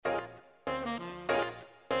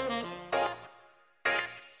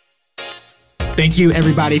Thank you,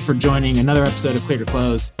 everybody, for joining another episode of Clear to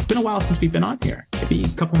Close. It's been a while since we've been on here. Maybe a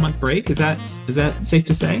couple-month break. Is that safe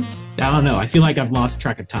to say? I don't know. I feel like I've lost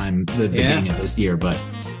track of time the beginning of this year, but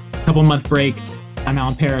a couple-month break. I'm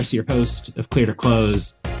Alan Paris, your host of Clear to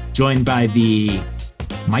Close, joined by the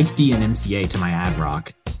Mike D and MCA to my ad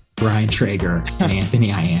rock, Bryan Traeger and Anthony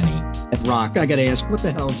Ianni. At rock, I gotta ask, what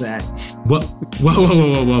the hell is that? Whoa.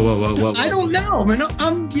 I don't know, man.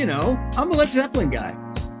 I'm a Led Zeppelin guy.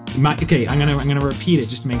 Okay, I'm gonna repeat it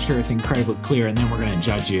just to make sure it's incredibly clear, and then we're gonna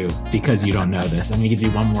judge you because you don't know this. I'm gonna give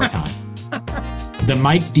you one more time. The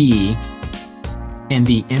Mike D and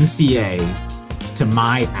the MCA to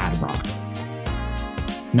my ad rock.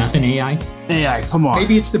 Nothing AI? AI, come on.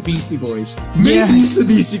 Maybe it's the Beastie Boys. Maybe it's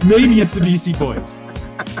the Beastie Boys.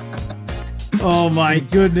 Oh my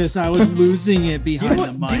goodness, I was losing it behind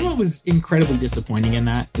the mic. Do you know what was incredibly disappointing in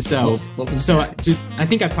that? I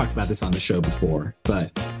think I've talked about this on the show before,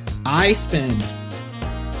 but I don't spend a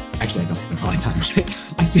lot of time on it.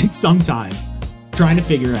 I spent some time trying to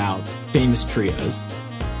figure out famous trios.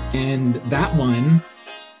 And that one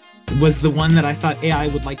was the one that I thought AI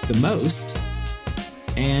would like the most.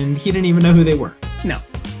 And he didn't even know who they were. No,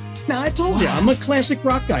 I told you, I'm a classic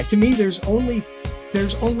rock guy. To me, there's only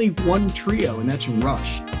one trio, and that's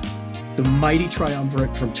Rush, the mighty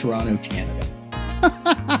triumvirate from Toronto, Canada.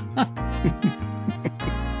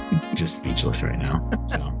 Just speechless right now.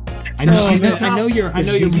 So I know you're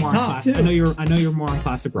more on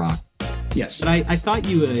classic rock. Yes, but I thought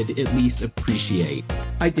you would at least appreciate.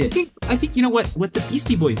 I did. I think you know what the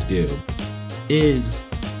Beastie Boys do is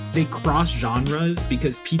they cross genres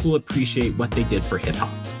because people appreciate what they did for hip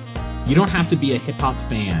hop. You don't have to be a hip hop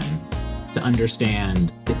fan to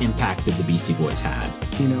understand the impact that the Beastie Boys had.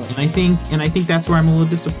 And I think that's where I'm a little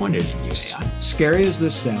disappointed in you, AI. Scary as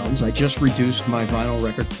this sounds, I just reduced my vinyl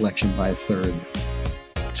record collection by a third.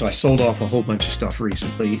 So I sold off a whole bunch of stuff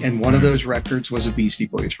recently, and one of those records was a Beastie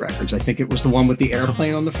Boys records. I think it was the one with the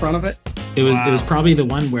airplane on the front of it. It was probably the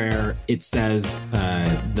one where it says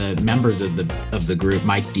the members of the group,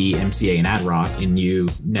 Mike D, MCA, and Ad Rock, and you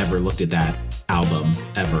never looked at that album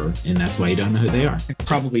ever, and that's why you don't know who they are. I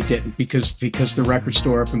probably didn't because the record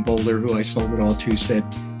store up in Boulder, who I sold it all to, said,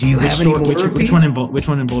 "Do you have any more of these?" Which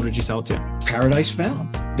one in Boulder did you sell it to? Paradise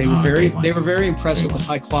Found. They were very impressed with the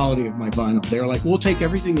high quality of my vinyl. They were like, "We'll take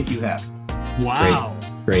everything that you have." Wow,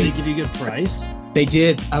 great. Did they give you a good price? They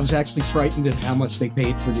did. I was actually frightened at how much they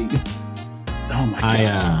paid for these. Oh my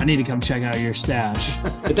gosh. I need to come check out your stash.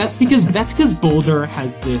 But that's because Boulder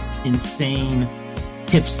has this insane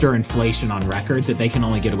hipster inflation on records that they can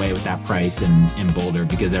only get away with that price in Boulder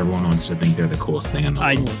because everyone wants to think they're the coolest thing in the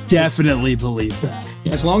world. I definitely believe that.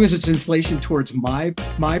 Yeah. As long as it's inflation towards my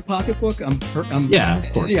pocketbook, I'm yeah, of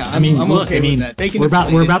course. Yeah, I'm okay with that.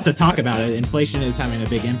 We're about to talk about it. Inflation is having a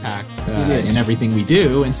big impact in everything we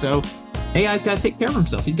do, and so AI's got to take care of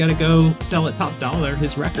himself. He's got to go sell at top dollar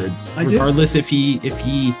his records, regardless if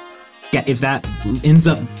that ends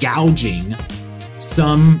up gouging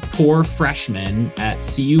some poor freshman at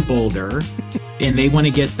CU Boulder and they want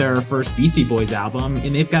to get their first Beastie Boys album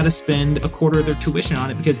and they've got to spend a quarter of their tuition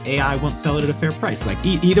on it because AI won't sell it at a fair price. Like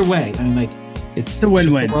either way, I mean, like it's a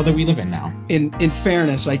win-win. The world that we live in now. In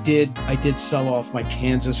fairness, I did sell off my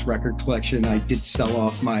Kansas record collection. I did sell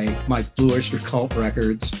off my Blue Oyster Cult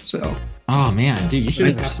records. So. Oh man, dude, you should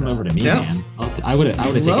have passed them over to me, man. I would have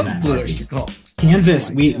taken that. Blue Oyster Cult. Kansas,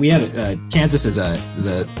 we had Kansas as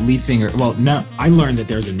the lead singer. Well, no, I learned that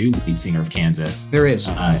there's a new lead singer of Kansas. There is,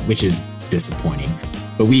 which is disappointing.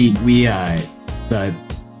 But we the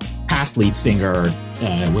past lead singer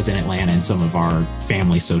was in Atlanta in some of our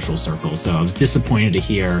family social circles. So I was disappointed to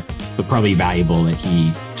hear, but probably valuable that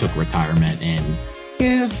he took retirement and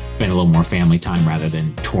spend a little more family time rather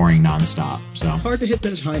than touring nonstop. So hard to hit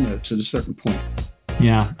those high notes at a certain point.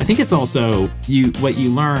 Yeah, I think it's also what you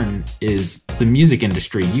learn is the music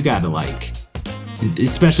industry. You got to like,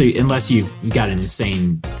 especially unless you got an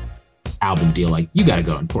insane album deal, like you got to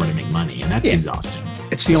go and tour to make money, and that's exhausting.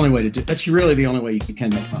 It's the only way to do. That's really the only way you can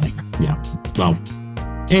make money. Yeah. Well,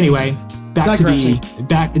 anyway, digressing.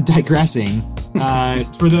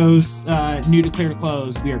 For those new to Clear to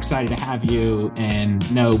Close, we are excited to have you.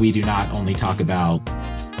 And no, we do not only talk about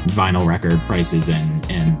vinyl record prices and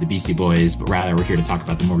the Beastie Boys, but rather we're here to talk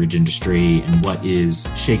about the mortgage industry and what is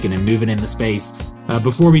shaking and moving in the space.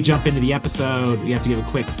 Before we jump into the episode, we have to give a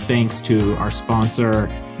quick thanks to our sponsor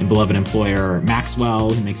and beloved employer, Maxwell,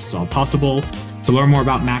 who makes this all possible. To learn more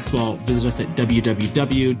about Maxwell, visit us at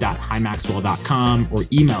www.himaxwell.com or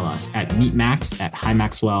email us at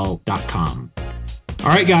meetmax@himaxwell.com. All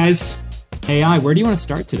right, guys, AI, where do you want to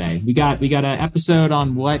start today? We got an episode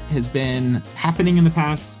on what has been happening in the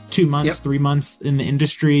past 2 months, 3 months in the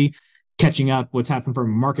industry, catching up what's happened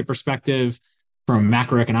from a market perspective, from a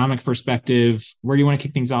macroeconomic perspective. Where do you want to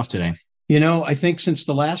kick things off today? I think since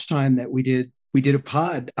the last time that we did a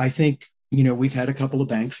pod, I think, we've had a couple of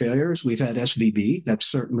bank failures. We've had SVB. That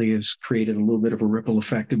certainly has created a little bit of a ripple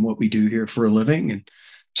effect in what we do here for a living. And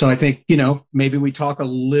so I think, maybe we talk a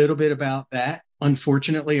little bit about that.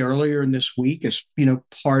 Unfortunately, earlier in this week, as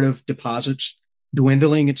part of deposits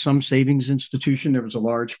dwindling at some savings institution, there was a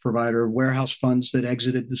large provider of warehouse funds that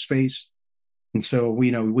exited the space. And so,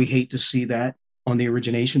 we hate to see that on the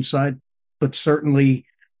origination side, but certainly,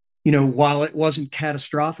 while it wasn't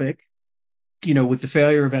catastrophic, with the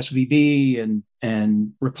failure of SVB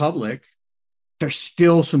and Republic, there's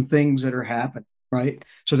still some things that are happening, right?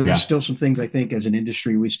 So there's still some things I think as an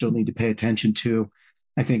industry we still need to pay attention to.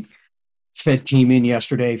 I think Fed came in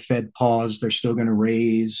yesterday, Fed paused. They're still going to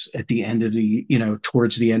raise at the end of the,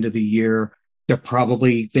 towards the end of the year. They're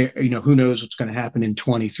probably there, who knows what's going to happen in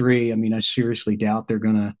 23. I mean, I seriously doubt they're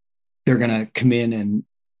going to come in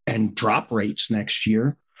and drop rates next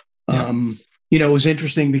year. Yeah. It was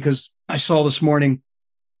interesting because I saw this morning,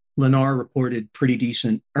 Lennar reported pretty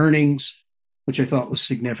decent earnings, which I thought was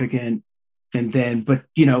significant. And then, but,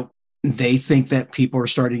 they think that people are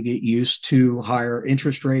starting to get used to higher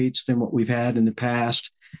interest rates than what we've had in the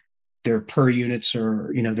past. Their per units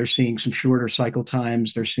are, they're seeing some shorter cycle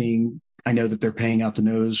times. I know that they're paying out the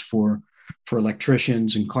nose for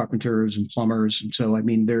electricians and carpenters and plumbers. And so, I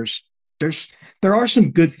mean, there are some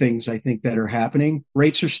good things I think that are happening.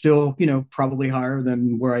 Rates are still, probably higher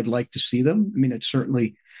than where I'd like to see them. I mean, it's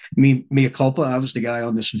certainly mea culpa. I was the guy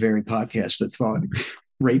on this very podcast that thought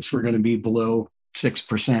rates were going to be below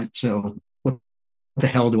 6%. So what the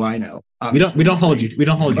hell do I know? Obviously, we don't hold you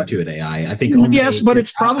to it, AI. I think yes, but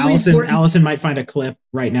it's probably Allison might find a clip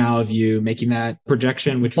right now of you making that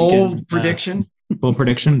projection, which bold prediction. Bold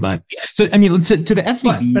prediction, but so I mean, to the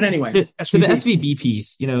SVB. But anyway, to the SVB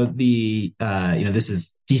piece, this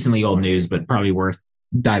is decently old news, but probably worth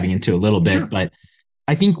diving into a little bit. Sure. But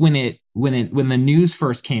I think when the news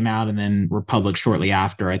first came out, and then Republic shortly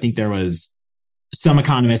after, I think there was some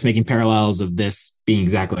economists making parallels of this being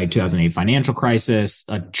exactly like 2008 financial crisis,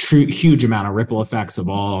 a huge amount of ripple effects of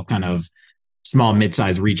all kind of small,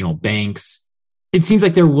 mid-sized regional banks. It seems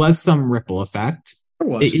like there was some ripple effect.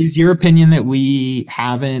 Is your opinion that we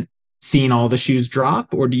haven't seen all the shoes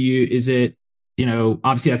drop, or is it,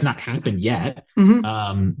 obviously that's not happened yet.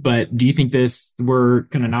 Mm-hmm. But do you think we're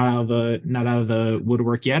kind of not out of the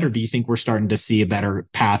woodwork yet, or do you think we're starting to see a better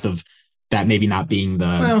path of that maybe not being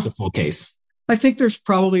the full case? I think there's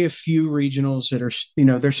probably a few regionals that are,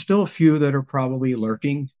 there's still a few that are probably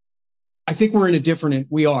lurking. I think we're in a different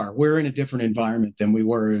environment than we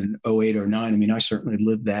were in 08 or 09. I mean, I certainly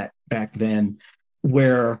lived that back then,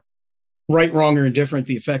 where right, wrong, or indifferent,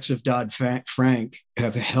 the effects of Dodd-Frank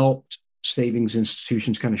have helped savings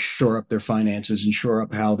institutions kind of shore up their finances and shore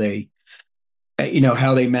up how they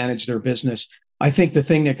manage their business. I think the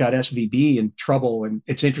thing that got SVB in trouble, and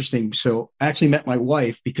it's interesting. So I actually met my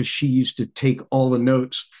wife because she used to take all the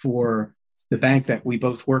notes for the bank that we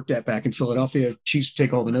both worked at back in Philadelphia. She used to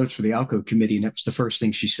take all the notes for the ALCO committee. And that was the first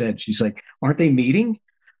thing she said. She's like, aren't they meeting?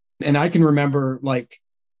 And I can remember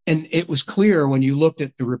and it was clear when you looked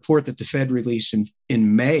at the report that the Fed released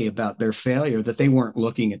in May about their failure that they weren't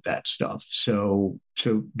looking at that stuff. So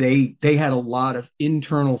they had a lot of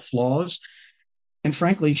internal flaws. And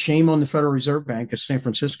frankly, shame on the Federal Reserve Bank of San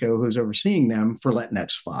Francisco, who's overseeing them, for letting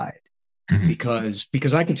that slide. Mm-hmm.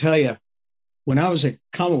 Because I can tell you, when I was at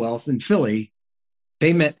Commonwealth in Philly,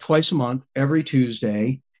 they met twice a month, every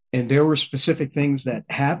Tuesday, and there were specific things that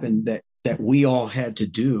happened that we all had to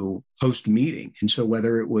do post-meeting. And so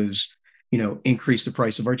whether it was, increase the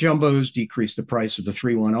price of our jumbos, decrease the price of the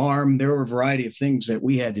 3-1 ARM, there were a variety of things that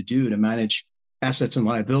we had to do to manage assets and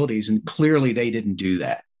liabilities. And clearly they didn't do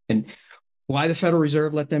that. And why the Federal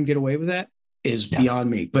Reserve let them get away with that is beyond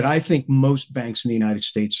me. But I think most banks in the United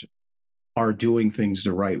States are doing things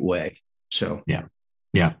the right way. So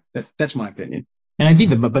that's my opinion. And I think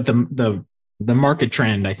the market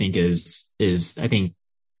trend, I think, is I think,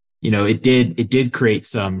 it did create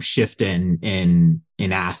some shift in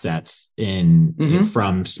assets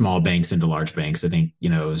from small banks into large banks. I think, it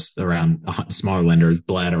was around smaller lenders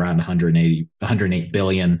bled around 108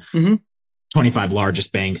 billion. Mm-hmm. 25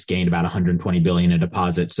 largest banks gained about 120 billion in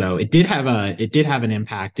deposits. So it did have an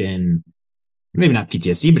impact in maybe not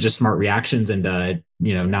PTSD, but just smart reactions and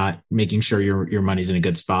not making sure your money's in a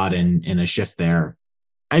good spot and in a shift there.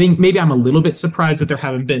 I think maybe I'm a little bit surprised that there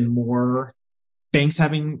haven't been more banks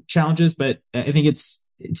having challenges, but I think it's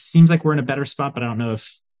it seems like we're in a better spot, but I don't know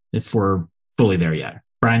if we're fully there yet.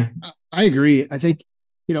 Bryan? I agree. I think,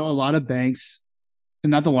 a lot of banks,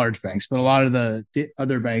 and not the large banks, but a lot of the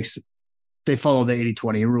other banks, they follow the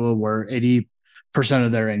 80-20 rule where 80%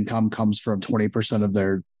 of their income comes from 20% of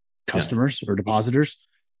their customers or depositors.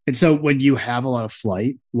 And so when you have a lot of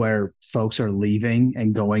flight where folks are leaving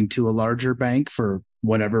and going to a larger bank for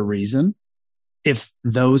whatever reason, if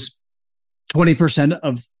those 20%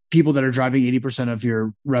 of people that are driving 80% of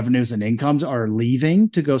your revenues and incomes are leaving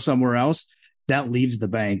to go somewhere else, that leaves the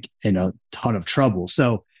bank in a ton of trouble.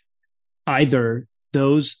 So either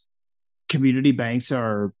those community banks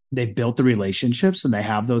they've built the relationships and they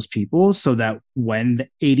have those people so that when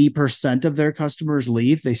 80% of their customers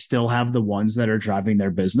leave, they still have the ones that are driving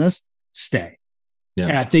their business stay. Yeah.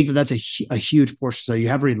 And I think that's a huge portion. So you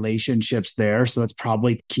have relationships there. So that's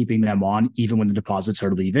probably keeping them on even when the deposits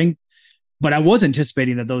are leaving. But I was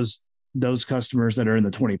anticipating that those customers that are in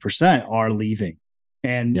the 20% are leaving,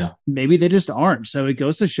 and maybe they just aren't. So it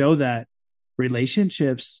goes to show that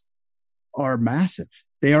relationships are massive.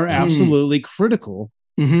 They are absolutely critical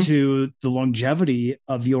to the longevity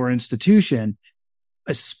of your institution,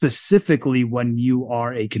 specifically when you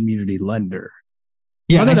are a community lender.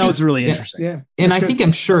 Yeah, I thought that was really interesting. Yeah, and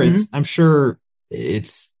I'm sure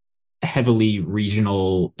it's heavily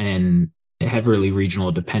regional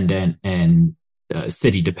dependent and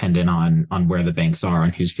city dependent on where the banks are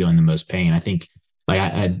and who's feeling the most pain. I think,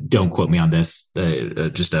 I don't quote me on this.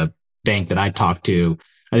 Just a bank that I talked to,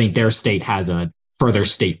 I think their state has a further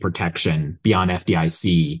state protection beyond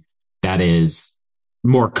FDIC that is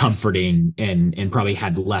more comforting and probably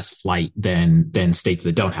had less flight than states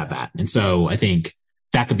that don't have that. And so I think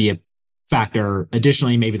that could be a factor.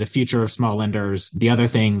 Additionally, maybe the future of small lenders. The other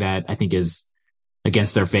thing that I think is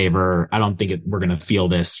against their favor, I don't think we're going to feel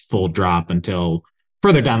this full drop until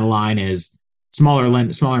further down the line, is smaller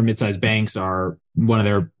mid-sized banks are one of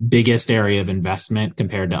their biggest area of investment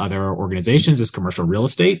compared to other organizations is commercial real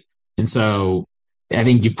estate. And so I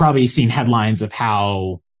think you've probably seen headlines of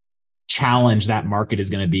how challenged that market is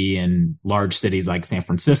going to be in large cities like San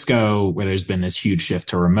Francisco, where there's been this huge shift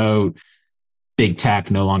to remote, big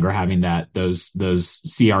tech no longer having those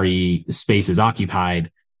CRE spaces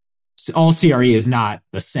occupied. All CRE is not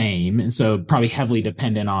the same. And so probably heavily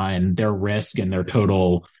dependent on their risk and their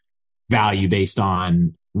total value based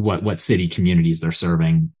on what city communities they're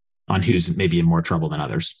serving, on who's maybe in more trouble than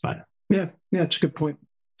others. But yeah, it's a good point.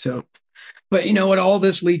 So, but you know what, all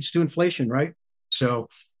this leads to inflation, right? So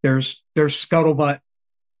there's scuttlebutt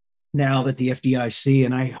now that the FDIC,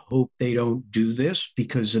 and I hope they don't do this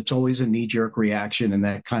because it's always a knee-jerk reaction, and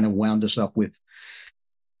that kind of wound us up with,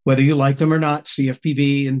 whether you like them or not,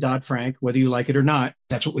 CFPB and Dodd-Frank, whether you like it or not,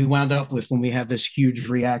 that's what we wound up with when we have this huge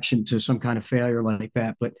reaction to some kind of failure like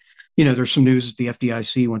that. But, there's some news that the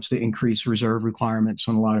FDIC wants to increase reserve requirements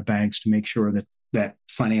on a lot of banks to make sure that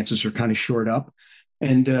finances are kind of shored up.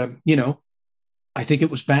 And, I think it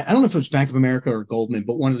was I don't know if it was Bank of America or Goldman,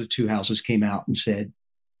 but one of the two houses came out and said,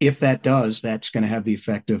 if that does, that's going to have the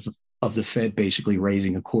effect of the Fed basically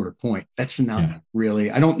raising a quarter point. That's not really,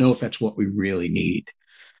 I don't know if that's what we really need.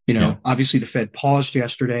 Obviously the Fed paused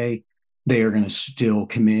yesterday. They are going to still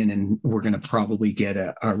come in, and we're going to probably get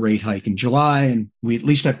a rate hike in July. And we at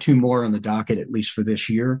least have two more on the docket, at least for this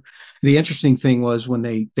year. The interesting thing was when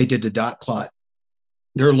they did the dot plot,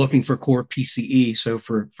 they're looking for core PCE. So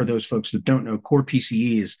for those folks that don't know, core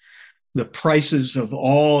PCE is the prices of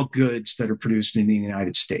all goods that are produced in the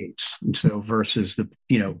United States. And so versus the,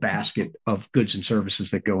 basket of goods and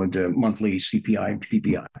services that go into monthly CPI and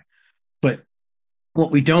PPI. But what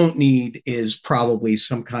we don't need is probably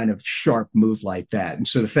some kind of sharp move like that. And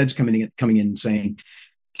so the Fed's coming in and saying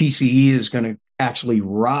TCE is going to actually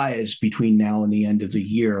rise between now and the end of the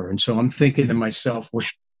year. And so I'm thinking to myself, well,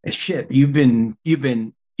 shit, you've been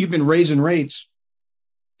raising rates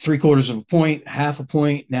 0.75 of a point, half a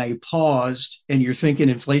point. Now you paused and you're thinking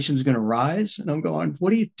inflation is going to rise. And I'm going,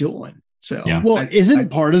 what are you doing? So, isn't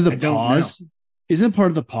part of the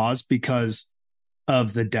pause because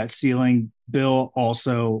of the debt ceiling bill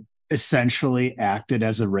also essentially acted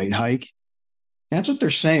as a rate hike? That's what they're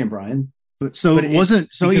saying, Bryan. But it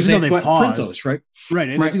wasn't. So even though they paused, those, right?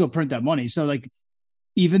 They have to go print that money. So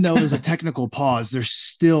even though there's a technical pause, there's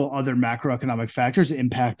still other macroeconomic factors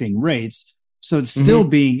impacting rates. So it's still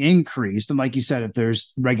being increased. And like you said, if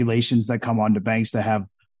there's regulations that come on to banks to have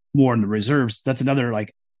more in the reserves, that's another,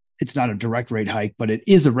 it's not a direct rate hike, but it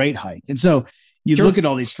is a rate hike. And so you look at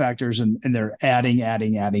all these factors and they're adding.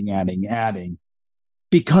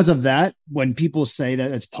 Because of that, when people say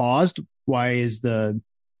that it's paused, why is the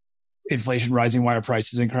inflation rising? Why are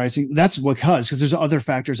prices increasing? That's because there's other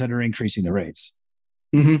factors that are increasing the rates.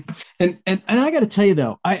 Mm-hmm. And I got to tell you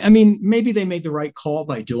though, I mean, maybe they made the right call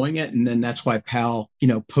by doing it, and then that's why Powell,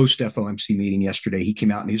 post FOMC meeting yesterday, he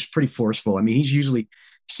came out and he was pretty forceful. I mean, he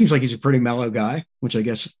seems like he's a pretty mellow guy, which I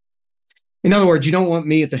guess, in other words, you don't want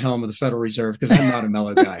me at the helm of the Federal Reserve because I'm not a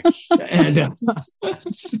mellow guy. And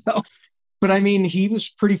but I mean, he was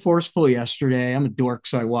pretty forceful yesterday. I'm a dork,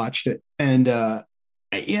 so I watched it, and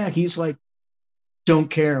yeah, he's like, "Don't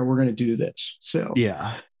care, we're going to do this." So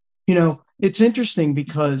yeah. It's interesting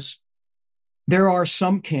because there are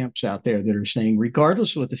some camps out there that are saying,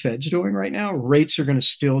 regardless of what the Fed's doing right now, rates are going to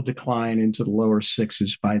still decline into the lower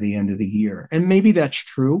sixes by the end of the year. And maybe that's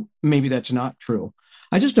true. Maybe that's not true.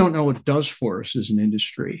 I just don't know what it does for us as an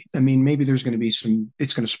industry. I mean, maybe there's going to be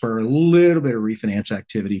it's going to spur a little bit of refinance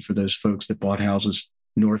activity for those folks that bought houses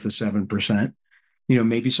north of 7%.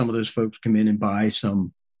 Maybe some of those folks come in and buy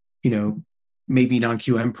some, maybe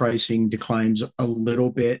non-QM pricing declines a little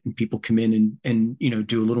bit and people come in and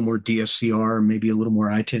do a little more DSCR, maybe a little more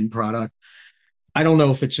I-10 product. I don't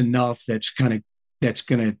know if it's enough that's going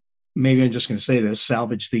to, maybe I'm just going to say this,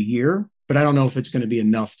 salvage the year, but I don't know if it's going to be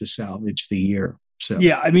enough to salvage the year. So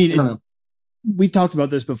yeah, I mean, we've talked about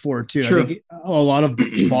this before too. Sure. I think a lot of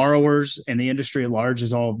borrowers and the industry at large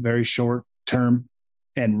is all very short-term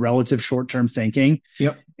and relative short-term thinking.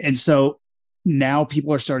 Yep. And so now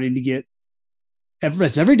people are starting to get,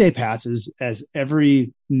 as every day passes, as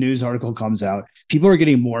every news article comes out, people are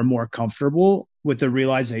getting more and more comfortable with the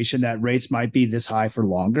realization that rates might be this high for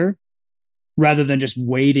longer, rather than just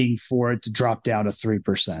waiting for it to drop down to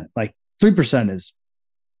 3%. Like 3%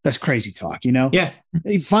 that's crazy talk, Yeah.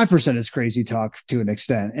 5% is crazy talk to an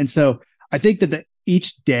extent. And so I think that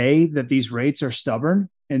each day that these rates are stubborn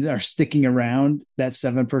and are sticking around that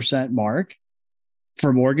 7% mark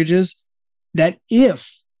for mortgages, that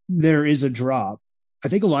if there is a drop, I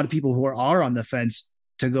think a lot of people who are on the fence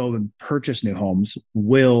to go and purchase new homes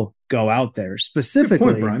will go out there.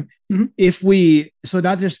 Specifically, Brian.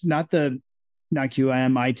 Mm-hmm. Not the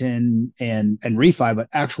non-QM, I-10 and refi, but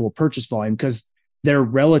actual purchase volume, because their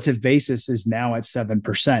relative basis is now at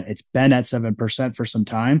 7%. It's been at 7% for some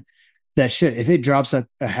time. If it drops at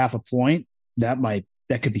a half a point, that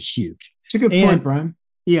could be huge. It's a good point, Brian.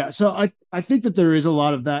 Yeah. So I think that there is a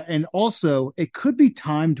lot of that. And also it could be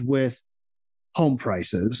timed with home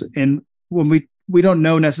prices. And when we don't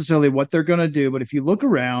know necessarily what they're going to do, but if you look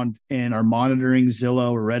around and are monitoring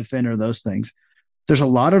Zillow or Redfin or those things, there's a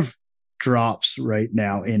lot of drops right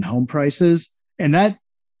now in home prices. And that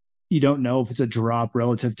you don't know if it's a drop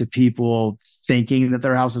relative to people thinking that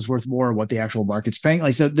their house is worth more or what the actual market's paying.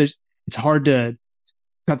 Like, so it's hard to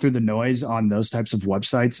cut through the noise on those types of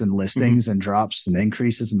websites and listings and drops and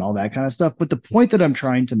increases and all that kind of stuff. But the point that I'm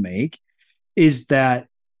trying to make is that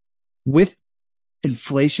with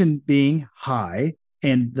inflation being high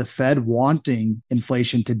and the Fed wanting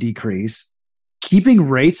inflation to decrease, keeping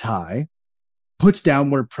rates high puts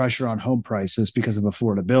downward pressure on home prices because of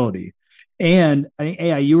affordability. And I think,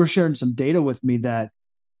 AI, you were sharing some data with me that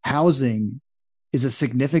housing is a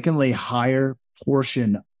significantly higher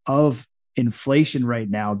portion of inflation right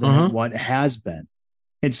now than what has been.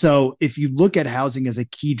 And so if you look at housing as a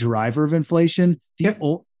key driver of inflation,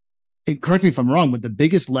 and correct me if I'm wrong, but the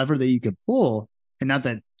biggest lever that you could pull, and not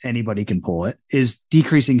that anybody can pull it, is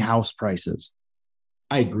decreasing house prices.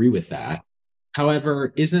 I agree with that.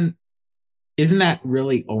 However, isn't that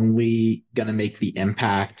really only going to make the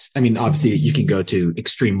impact? I mean, obviously you can go to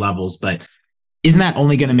extreme levels, but isn't that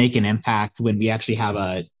only going to make an impact when we actually have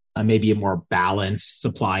a maybe a more balanced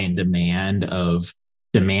supply and demand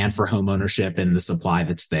for home ownership and the supply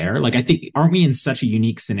that's there? Like, I think, aren't we in such a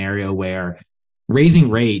unique scenario where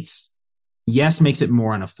raising rates, yes, makes it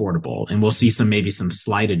more unaffordable, and we'll see maybe some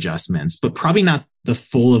slight adjustments, but probably not the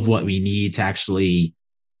full of what we need to actually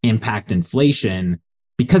impact inflation,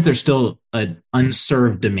 because there's still an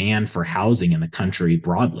unserved demand for housing in the country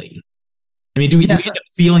broadly. I mean, do we end up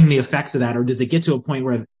feeling the effects of that, or does it get to a point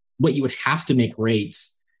where what you would have to make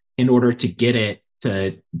rates in order to get it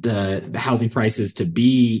to the housing prices to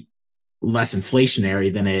be less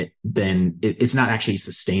inflationary than it's not actually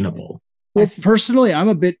sustainable? Well, personally, I'm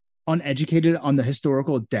a bit uneducated on the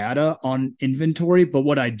historical data on inventory, but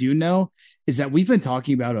what I do know is that we've been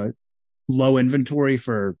talking about a low inventory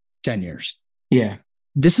for 10 years. Yeah.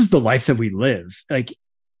 This is the life that we live. Like,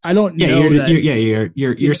 I don't know.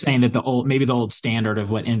 You're saying that the old standard of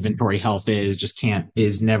what inventory health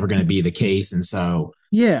is never going to be the case. And so,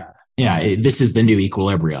 this is the new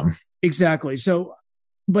equilibrium. Exactly. So,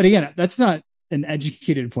 but again, that's not an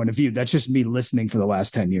educated point of view. That's just me listening for the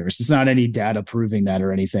last 10 years. It's not any data proving that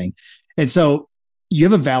or anything. And so you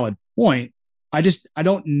have a valid point. I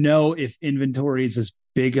don't know if inventory is as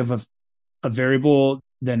big of a variable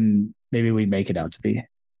than maybe we make it out to be.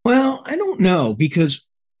 Well, I don't know, because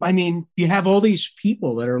I mean, you have all these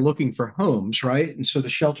people that are looking for homes, right? And so the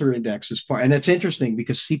shelter index is part, and it's interesting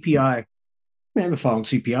because CPI, I've been following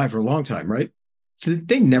CPI for a long time, right?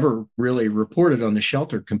 They never really reported on the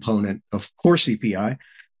shelter component of core CPI,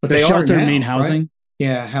 but the they shelter are now, mean housing. Right?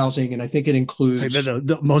 Yeah, housing, and I think it includes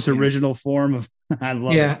the most original form of. I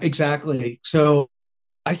love it. Yeah, exactly. So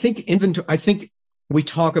I think inventory. I think we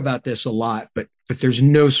talk about this a lot, but there's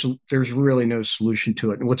really no solution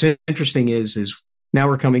to it. And what's interesting is now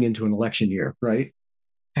we're coming into an election year, right?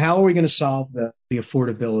 How are we going to solve the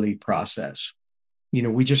affordability process? You know,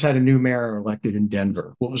 we just had a new mayor elected in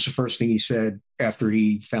Denver. What was the first thing he said after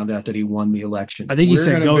he found out that he won the election? I think he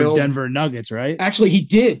said, "Go Denver Nuggets," right? Actually, he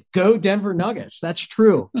did. Go Denver Nuggets. That's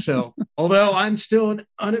true. So, although I'm still an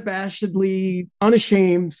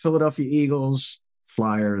unashamed Philadelphia Eagles,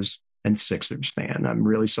 Flyers, and Sixers fan, I'm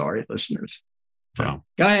really sorry, listeners. So,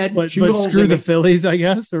 go ahead. But screw the Phillies, I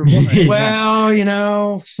guess. Or what? Well, you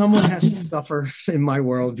know, someone has to suffer in my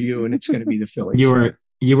worldview, and it's going to be the Phillies.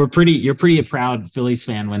 You're pretty a proud Phillies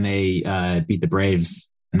fan when they beat the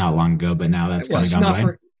Braves not long ago, but now that's kind of gone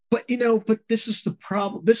away. But this is the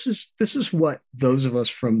problem. This is what those of us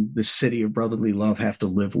from the city of brotherly love have to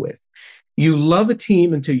live with. You love a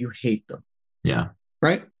team until you hate them. Yeah.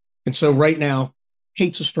 Right. And so right now,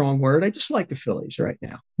 hate's a strong word. I just like the Phillies right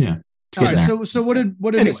now. Yeah. All right. So what did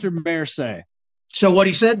Mr. Mayor say? So what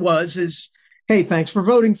he said is, hey, thanks for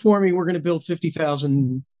voting for me. We're going to build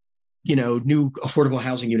 50,000, new affordable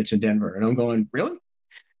housing units in Denver. And I'm going, really?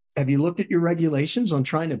 Have you looked at your regulations on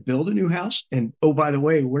trying to build a new house? And oh, by the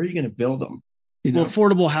way, where are you going to build them? Well,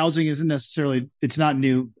 affordable housing isn't necessarily, it's not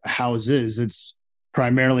new houses. It's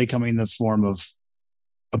primarily coming in the form of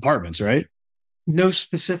apartments, right? No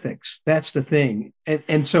specifics. That's the thing.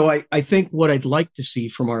 And so I think what I'd like to see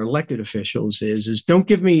from our elected officials is don't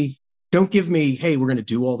give me, hey, we're going to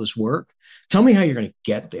do all this work. Tell me how you're going to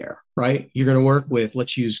get there, right? You're going to work with,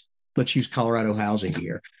 let's use Colorado housing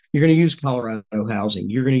here. You're going to use Colorado housing.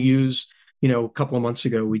 You're going to use, a couple of months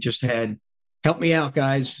ago, we just had, help me out,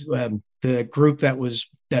 guys. The group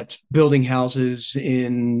that's building houses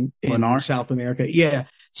in South America. Yeah.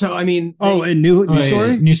 So, I mean. New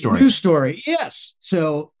story? New story. New story. Yes.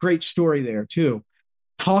 So great story there too.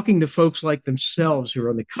 Talking to folks like themselves who are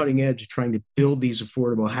on the cutting edge of trying to build these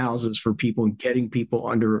affordable houses for people and getting people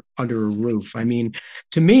under a roof. I mean,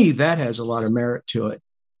 to me, that has a lot of merit to it.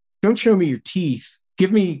 Don't show me your teeth.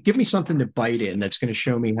 Give me something to bite in that's going to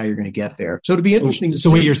show me how you're going to get there. So it'll be interesting. So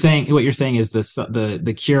what you're saying is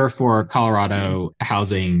the cure for Colorado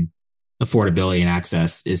housing affordability and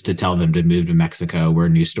access is to tell them to move to Mexico where a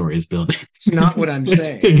new story is building. It's not what I'm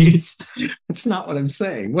saying. It's not what I'm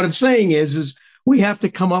saying. What I'm saying is we have to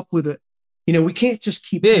come up with we can't just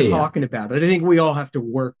keep talking about it. I think we all have to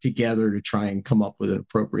work together to try and come up with an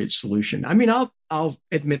appropriate solution. I mean, I'll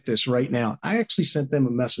admit this right now. I actually sent them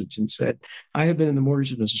a message and said, I have been in the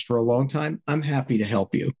mortgage business for a long time. I'm happy to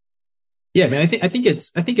help you. Yeah, man. I think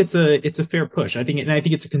it's a fair push. I think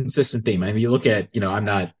it's a consistent theme. I mean, you look at,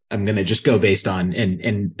 I'm going to just go based on,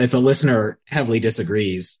 and if a listener heavily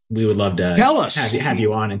disagrees, we would love to tell us, have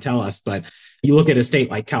you on and tell us. But you look at a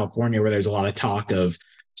state like California, where there's a lot of talk of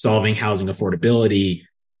solving housing affordability,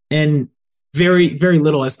 and very, very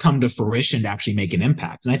little has come to fruition to actually make an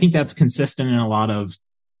impact. And I think that's consistent in a lot of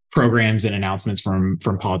programs and announcements from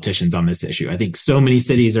politicians on this issue. I think so many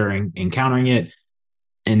cities are encountering it,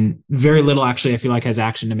 and very little actually, I feel like, has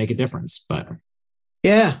action to make a difference. But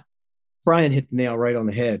yeah, Bryan hit the nail right on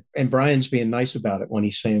the head. And Bryan's being nice about it when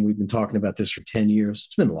he's saying we've been talking about this for 10 years.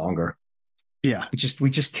 It's been longer. Yeah. We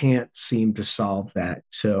just can't seem to solve that.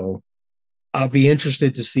 So I'll be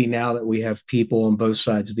interested to see now that we have people on both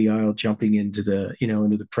sides of the aisle jumping into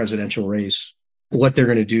the presidential race, what they're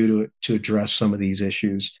going to do to address some of these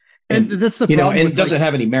issues. And that's the problem. And it doesn't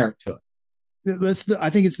have any merit to it.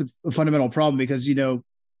 I think it's the fundamental problem because,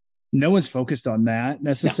 no one's focused on that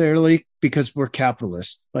necessarily because we're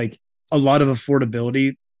capitalists. Like a lot of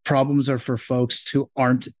affordability problems are for folks who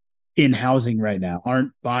aren't in housing right now,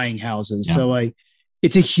 aren't buying houses. Yeah. So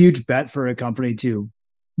it's a huge bet for a company to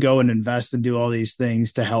go and invest and do all these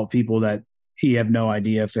things to help people that you have no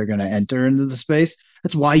idea if they're going to enter into the space.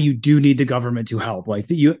 That's why you do need the government to help. Like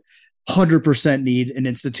you 100% need an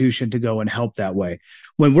institution to go and help that way.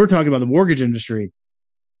 When we're talking about the mortgage industry,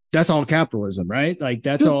 that's all capitalism, right? Like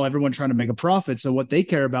that's all everyone trying to make a profit. So what they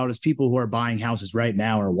care about is people who are buying houses right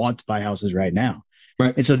now or want to buy houses right now.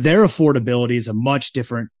 Right. And so their affordability is a much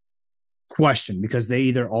different question because they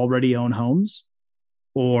either already own homes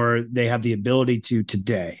or they have the ability to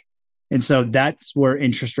today. And so that's where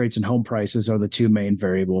interest rates and home prices are the two main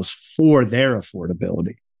variables for their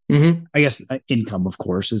affordability. Mm-hmm. I guess income, of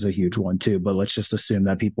course, is a huge one too, but let's just assume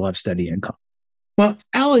that people have steady income. Well,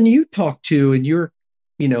 Alan, you talk to, in your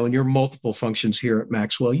multiple functions here at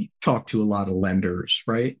Maxwell, you talk to a lot of lenders,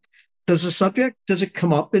 right? Does it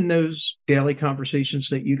come up in those daily conversations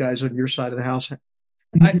that you guys on your side of the house?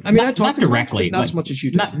 I talk directly, not as much as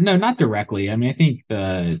you do. Not directly. I mean, I think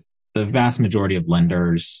the vast majority of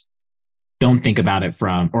lenders don't think about it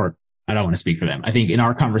or I don't want to speak for them. I think in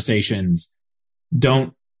our conversations,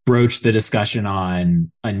 don't broach the discussion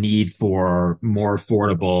on a need for more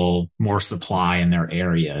affordable, more supply in their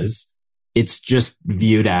areas. It's just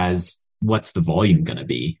viewed as what's the volume going to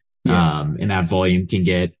be. Yeah. And that volume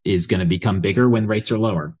is going to become bigger when rates are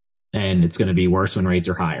lower, and it's going to be worse when rates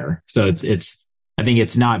are higher. So I think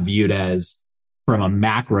it's not viewed as from a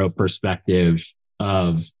macro perspective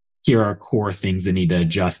of here are core things that need to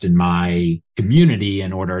adjust in my community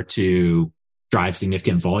in order to drive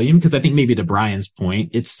significant volume. Because I think maybe to Bryan's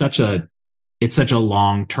point, it's such a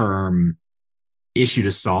long-term issue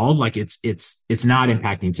to solve. Like it's not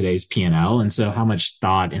impacting today's P&L. And so how much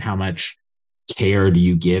thought and how much care do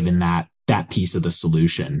you give in that piece of the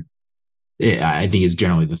solution? I think is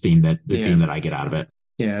generally the theme that I get out of it.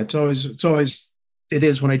 Yeah, it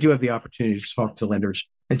is when I do have the opportunity to talk to lenders.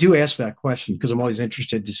 I do ask that question because I'm always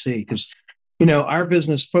interested to see, because our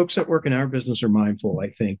business, folks that work in our business are mindful. I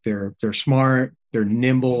think they're smart, they're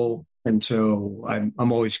nimble. And so I'm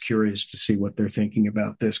always curious to see what they're thinking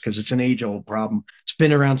about this, because it's an age-old problem. It's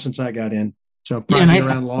been around since I got in. So probably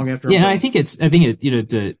around long after. Yeah, I want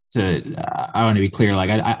to be clear. Like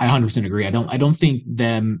I 100% agree. I don't think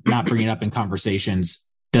them not bringing it up in conversations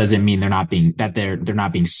doesn't mean they're not being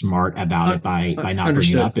smart about it by not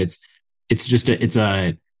bringing it up.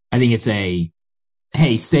 I think it's a,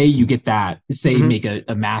 hey, say you get that, say you make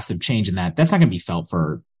a massive change in that. That's not going to be felt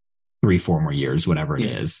for 3-4 more years, whatever it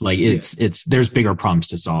is. Like there's bigger problems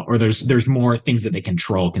to solve, or there's more things that they can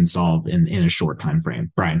solve in a short time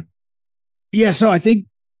frame. Bryan. Yeah. So I think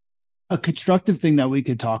a constructive thing that we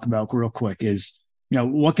could talk about real quick is,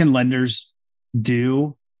 what can lenders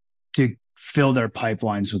do to fill their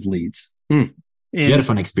pipelines with leads? You had a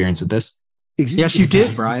fun experience with this. Yes, you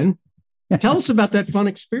did, Bryan. Tell us about that fun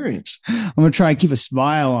experience. I'm going to try and keep a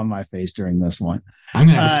smile on my face during this one. I'm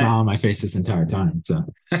going to have a smile on my face this entire time. So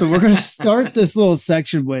we're going to start this little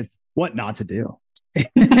section with what not to do.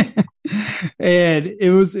 And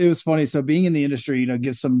it was funny. So being in the industry,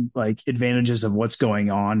 gives some like advantages of what's going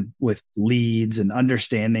on with leads and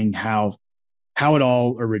understanding how it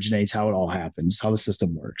all originates, how it all happens, how the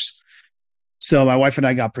system works. So my wife and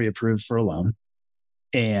I got pre-approved for a loan,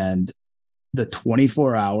 and the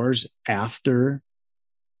 24 hours after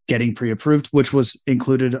getting pre-approved, which was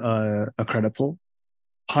included a credit pull,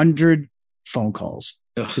 100 phone calls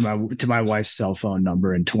to my wife's cell phone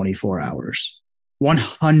number in 24 hours.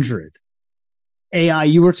 100. AI,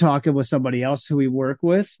 you were talking with somebody else who we work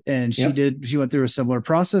with, and she went through a similar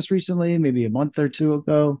process recently, maybe a month or two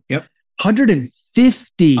ago. Yep.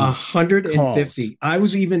 150. 150. Calls. I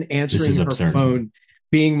was even answering her phone,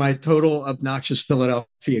 being my total obnoxious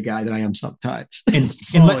Philadelphia guy that I am sometimes. And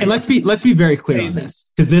let's be very clear on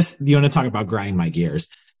this, because this, you want to talk about grinding my gears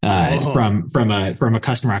from a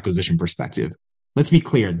customer acquisition perspective. Let's be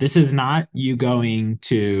clear. This is not you going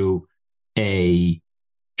to a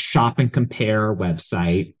shop and compare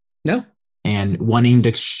website. No. And wanting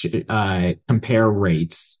to compare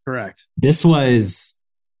rates. Correct. This was,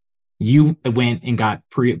 you went and got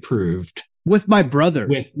pre-approved with my brother.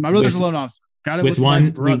 My brother's a loan officer. Got it with one. My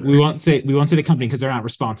brother. We won't say the company because they're not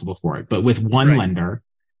responsible for it, but with one lender.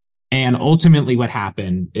 And ultimately what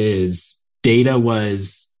happened is data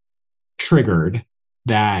was triggered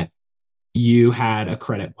that you had a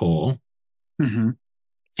credit pull. Mm-hmm.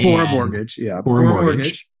 For a mortgage. Yeah. For a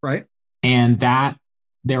mortgage. Right. And that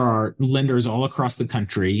there are lenders all across the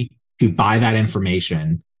country who buy that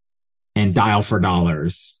information and dial for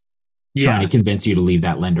dollars, trying to convince you to leave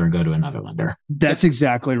that lender and go to another lender. That's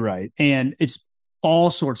exactly right. And it's all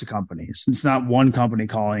sorts of companies. It's not one company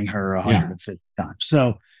calling her 150 times.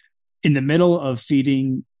 So in the middle of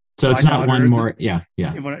feeding. So it's not one more. Yeah.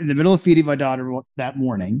 In the middle of feeding my daughter that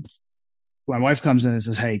morning, my wife comes in and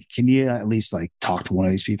says, "Hey, can you at least talk to one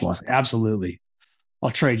of these people?" I said, "Absolutely.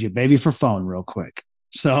 I'll trade you baby for phone real quick."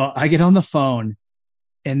 So I get on the phone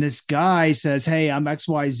and this guy says, "Hey, I'm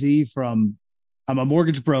XYZ I'm a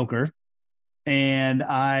mortgage broker, and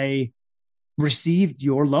I received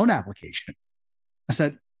your loan application." I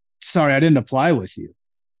said, "Sorry, I didn't apply with you."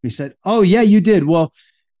 He said, "Oh yeah, you did." Well,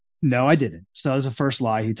 no, I didn't. So that was the first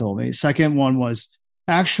lie he told me. Second one was,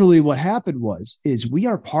 Actually, what happened is we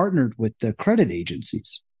are partnered with the credit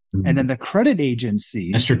agencies. Mm-hmm. And then the credit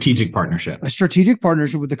agencies, a strategic partnership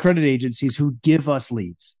with the credit agencies who give us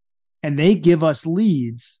leads. And they give us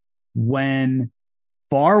leads when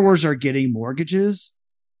borrowers are getting mortgages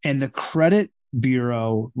and the credit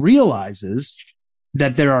bureau realizes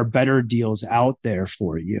that there are better deals out there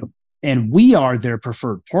for you. And we are their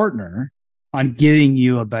preferred partner on getting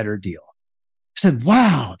you a better deal. I said,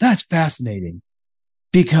 wow, that's fascinating,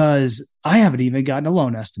 because I haven't even gotten a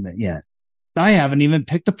loan estimate yet. I haven't even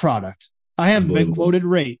picked a product. I haven't been quoted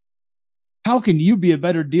rate. How can you be a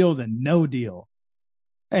better deal than no deal?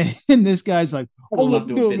 And this guy's like, oh, blah,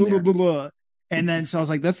 blah, blah. And then so I was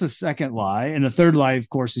like, that's the second lie. And the third lie, of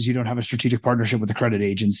course, is you don't have a strategic partnership with the credit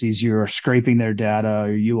agencies. You're scraping their data,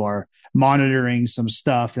 or you are monitoring some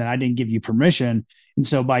stuff that I didn't give you permission. And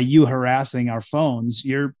so by you harassing our phones,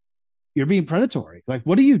 you're being predatory. Like,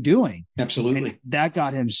 what are you doing? Absolutely. And that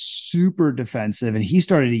got him super defensive, and he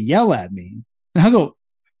started to yell at me. And I go,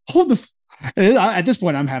 hold the at this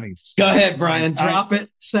point, I'm having fun. Go ahead, Bryan. Drop it.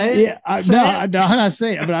 Say it. Yeah, I'm not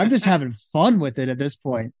saying it, but I'm just having fun with it at this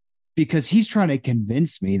point, because he's trying to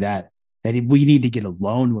convince me that we need to get a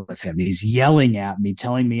loan with him. He's yelling at me,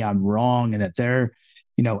 telling me I'm wrong, and that they're,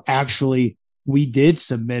 actually we did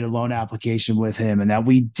submit a loan application with him, and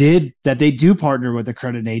that they do partner with the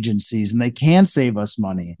credit agencies and they can save us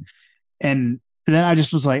money. And then I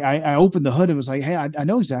just was like, I opened the hood and was like, hey, I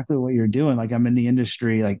know exactly what you're doing. Like, I'm in the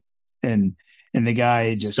industry, like, and the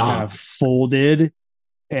guy just kind of folded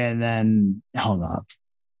and then hung up.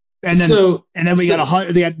 And then we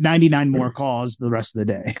got 99 more calls the rest of the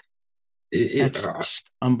day. It's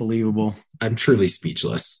unbelievable. I'm truly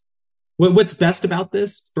speechless. What's best about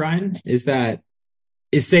this, Bryan, is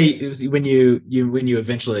when you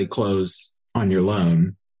eventually close on your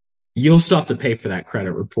loan, you'll still have to pay for that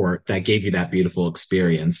credit report that gave you that beautiful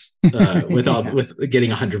experience with getting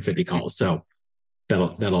 150 calls. So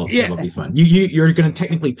that'll be fun. You're going to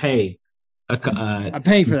technically pay I'm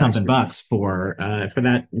paying for something bucks for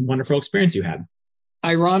that wonderful experience you had.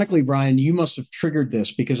 Ironically, Bryan, you must have triggered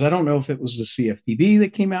this, because I don't know if it was the CFPB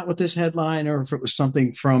that came out with this headline or if it was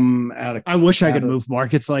something from out of. I wish I could move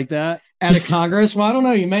markets like that out of Congress. Well, I don't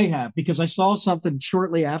know. You may have, because I saw something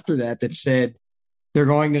shortly after that said they're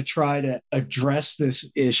going to try to address this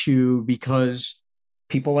issue because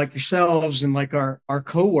people like yourselves and like our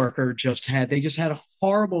coworker just had a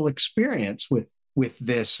horrible experience with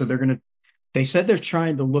this. So they said they're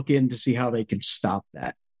trying to look in to see how they can stop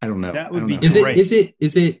that. I don't know. That would be great. Is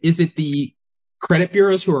it the credit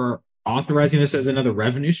bureaus who are authorizing this as another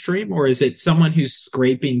revenue stream, or is it someone who's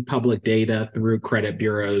scraping public data through credit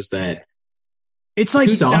bureaus that it's like,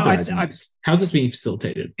 who's authorizing this? How's this being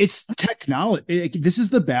facilitated? It's technology. This is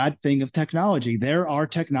the bad thing of technology. There are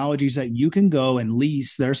technologies that you can go and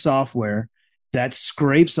lease their software that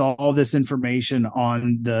scrapes all this information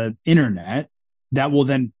on the internet that will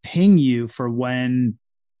then ping you for when.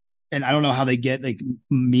 And I don't know how they get like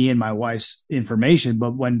me and my wife's information,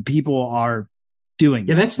 but when people are doing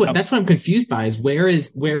that's what I'm confused by is where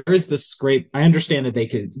is the scrape? I understand that they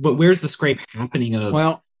could, but where's the scrape happening of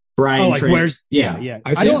Bryan? Where's I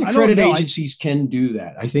think the credit agencies can do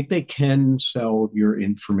that. I think they can sell your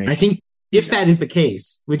information. I think if that is the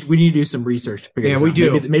case, which we need to do some research to figure this out. We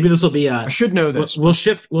do. Maybe this will be I should know this. We'll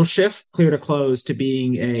shift Clear to Close to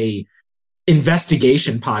being a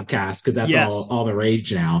investigation podcast, because that's all the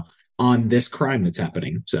rage now on this crime that's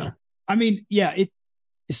happening. So, I mean,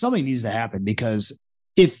 something needs to happen, because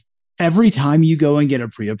if every time you go and get a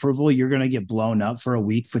pre-approval, you're going to get blown up for a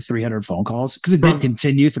week with 300 phone calls, because it did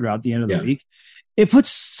continue throughout the end of the week, it puts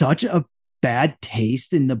such a bad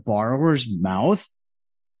taste in the borrower's mouth.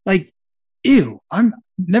 Like, ew,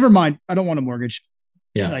 never mind. I don't want a mortgage.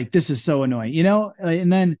 Yeah. Like, this is so annoying,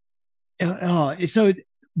 and then, so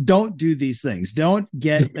don't do these things. Don't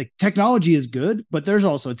get like, technology is good, but there's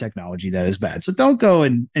also technology that is bad. So don't go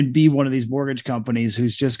and be one of these mortgage companies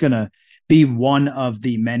who's just going to be one of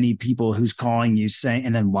the many people who's calling you saying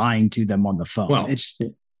and then lying to them on the phone. Well,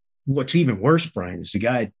 what's even worse, Bryan, is the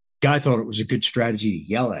guy thought it was a good strategy to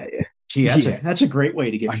yell at you. Gee, that's a great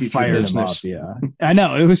way to get future business. Him up, yeah. I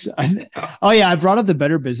know. It was. I brought up the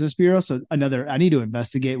Better Business Bureau. So I need to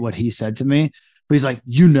investigate what he said to me. But he's like,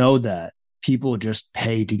 that people just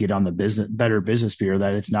pay to get on the Better Business Bureau,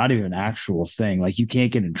 that it's not even an actual thing. Like, you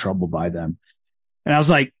can't get in trouble by them. And I was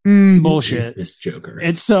like, bullshit. This joker.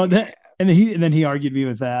 And so and then he argued me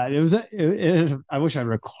with that. I wish I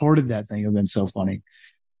recorded that thing. It would have been so funny.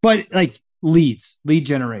 But like, lead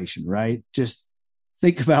generation, right? Just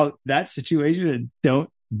think about that situation and don't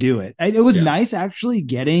do it. It was nice actually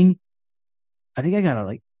getting, I think I got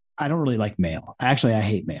I don't really like mail. Actually, I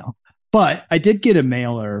hate mail. But I did get a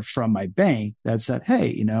mailer from my bank that said, hey,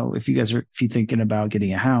 if you're thinking about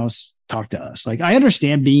getting a house, talk to us. Like, I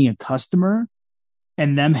understand being a customer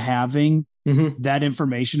and them having that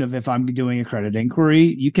information of if I'm doing a credit inquiry,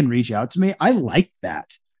 you can reach out to me. I like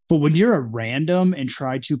that. But when you're a random and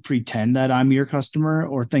try to pretend that I'm your customer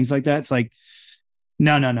or things like that, it's like,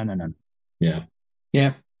 no. Yeah.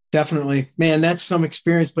 Yeah, definitely. Man, that's some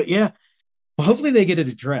experience. But yeah, well, hopefully they get it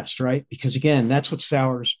addressed, right? Because again, that's what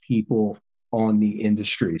sours people on the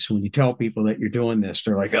industry. So when you tell people that you're doing this,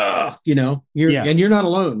 they're like, and you're not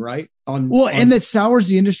alone, right? And that sours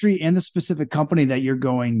the industry and the specific company that you're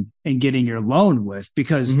going and getting your loan with.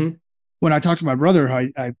 Because when I talked to my brother,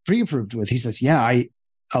 who I pre-approved with, he says,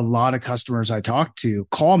 a lot of customers I talk to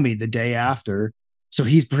call me the day after. So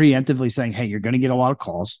he's preemptively saying, hey, you're going to get a lot of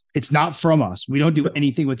calls. It's not from us. We don't do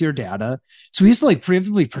anything with your data. So he's like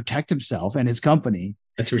preemptively protect himself and his company.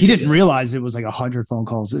 That's ridiculous. He didn't realize it was like 100 phone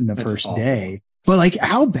calls in the first day. But like,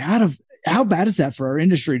 how bad is that for our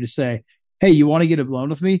industry to say, hey, you want to get a loan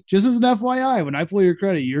with me? Just as an FYI, when I pull your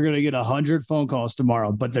credit, you're going to get 100 phone calls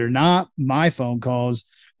tomorrow, but they're not my phone calls.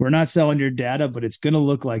 We're not selling your data, but it's going to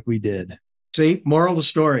look like we did. See, moral of the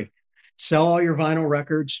story, sell all your vinyl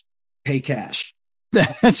records, pay cash.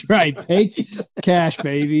 That's right. Pay cash,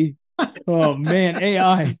 baby. Oh man,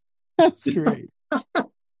 AI. That's great. Oh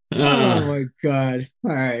my God.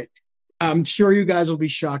 All right. I'm sure you guys will be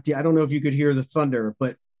shocked. I don't know if you could hear the thunder,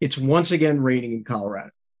 but it's once again raining in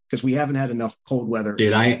Colorado because we haven't had enough cold weather.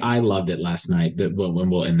 Dude, I loved it last night. When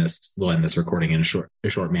we'll end this recording in a short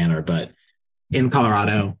manner, but in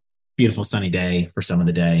Colorado, beautiful sunny day for some of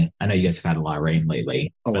the day. I know you guys have had a lot of rain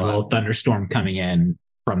lately. A little thunderstorm coming in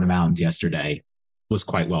from the mountains yesterday was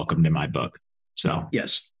quite welcomed in my book. So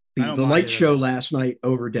yes, the light show last night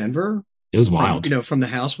over Denver. It was wild. From the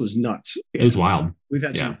house was nuts. It was wild. We've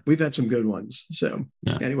had some good ones. So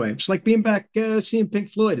anyway, it's like being back seeing Pink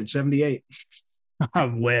Floyd in '78. I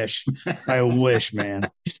wish, man.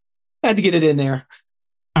 Had to get it in there.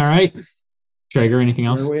 All right, Traeger. Anything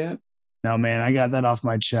else? Where are we at? No, man. I got that off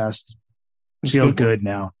my chest. I feel good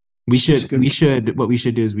now. What we should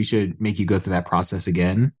do is we should make you go through that process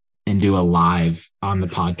again and do a live on the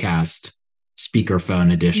podcast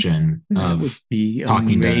speakerphone edition of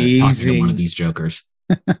talking to one of these jokers.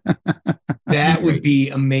 That would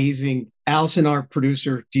be amazing. Allison, our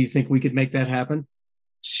producer, do you think we could make that happen?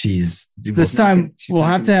 This time we'll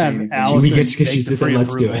have to have Allison. She said,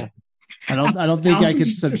 "Let's do it." I don't think I can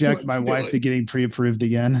subject my wife to getting pre-approved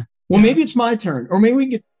again. Well, maybe it's my turn, or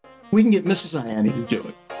maybe we can get Mrs. Ianni to do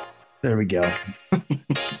it. There we go.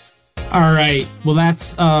 All right. Well,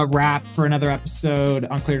 that's a wrap for another episode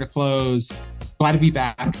on Clear to Close. Glad to be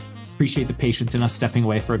back. Appreciate the patience in us stepping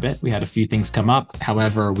away for a bit. We had a few things come up.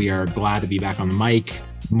 However, we are glad to be back on the mic.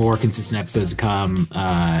 More consistent episodes to come.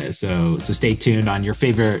 So stay tuned on your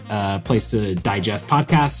favorite place to digest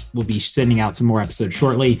podcasts. We'll be sending out some more episodes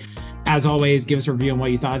shortly. As always, give us a review on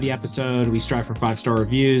what you thought of the episode. We strive for 5-star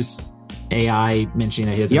reviews. AI mentioning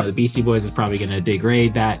that he doesn't know the Beastie Boys is probably going to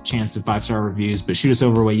degrade that chance of 5-star reviews, but shoot us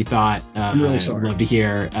over what you thought. I'm really sorry. I'd love to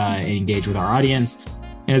hear and engage with our audience.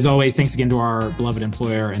 And as always, thanks again to our beloved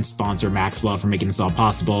employer and sponsor, Maxwell, for making this all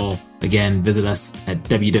possible. Again, visit us at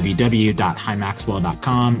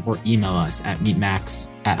www.himaxwell.com or email us at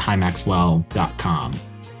meetmax@himaxwell.com.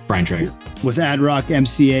 Bryan Traeger. With AdRock,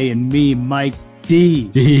 MCA, and me, Mike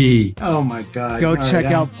D. Oh my God. Go check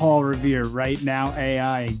out Paul Revere right now,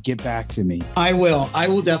 AI, and get back to me. I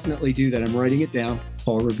will definitely do that. I'm writing it down.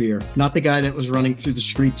 Paul Revere, not the guy that was running through the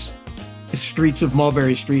streets of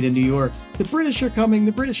Mulberry Street in New York. The British are coming.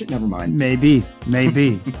 Never mind. Maybe.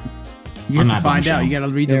 You have to find out. You got to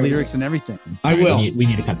read the lyrics and everything. I will. We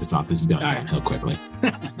need to cut this off. This is going downhill quickly.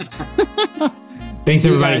 Thanks,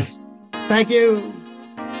 everybody. Thank you.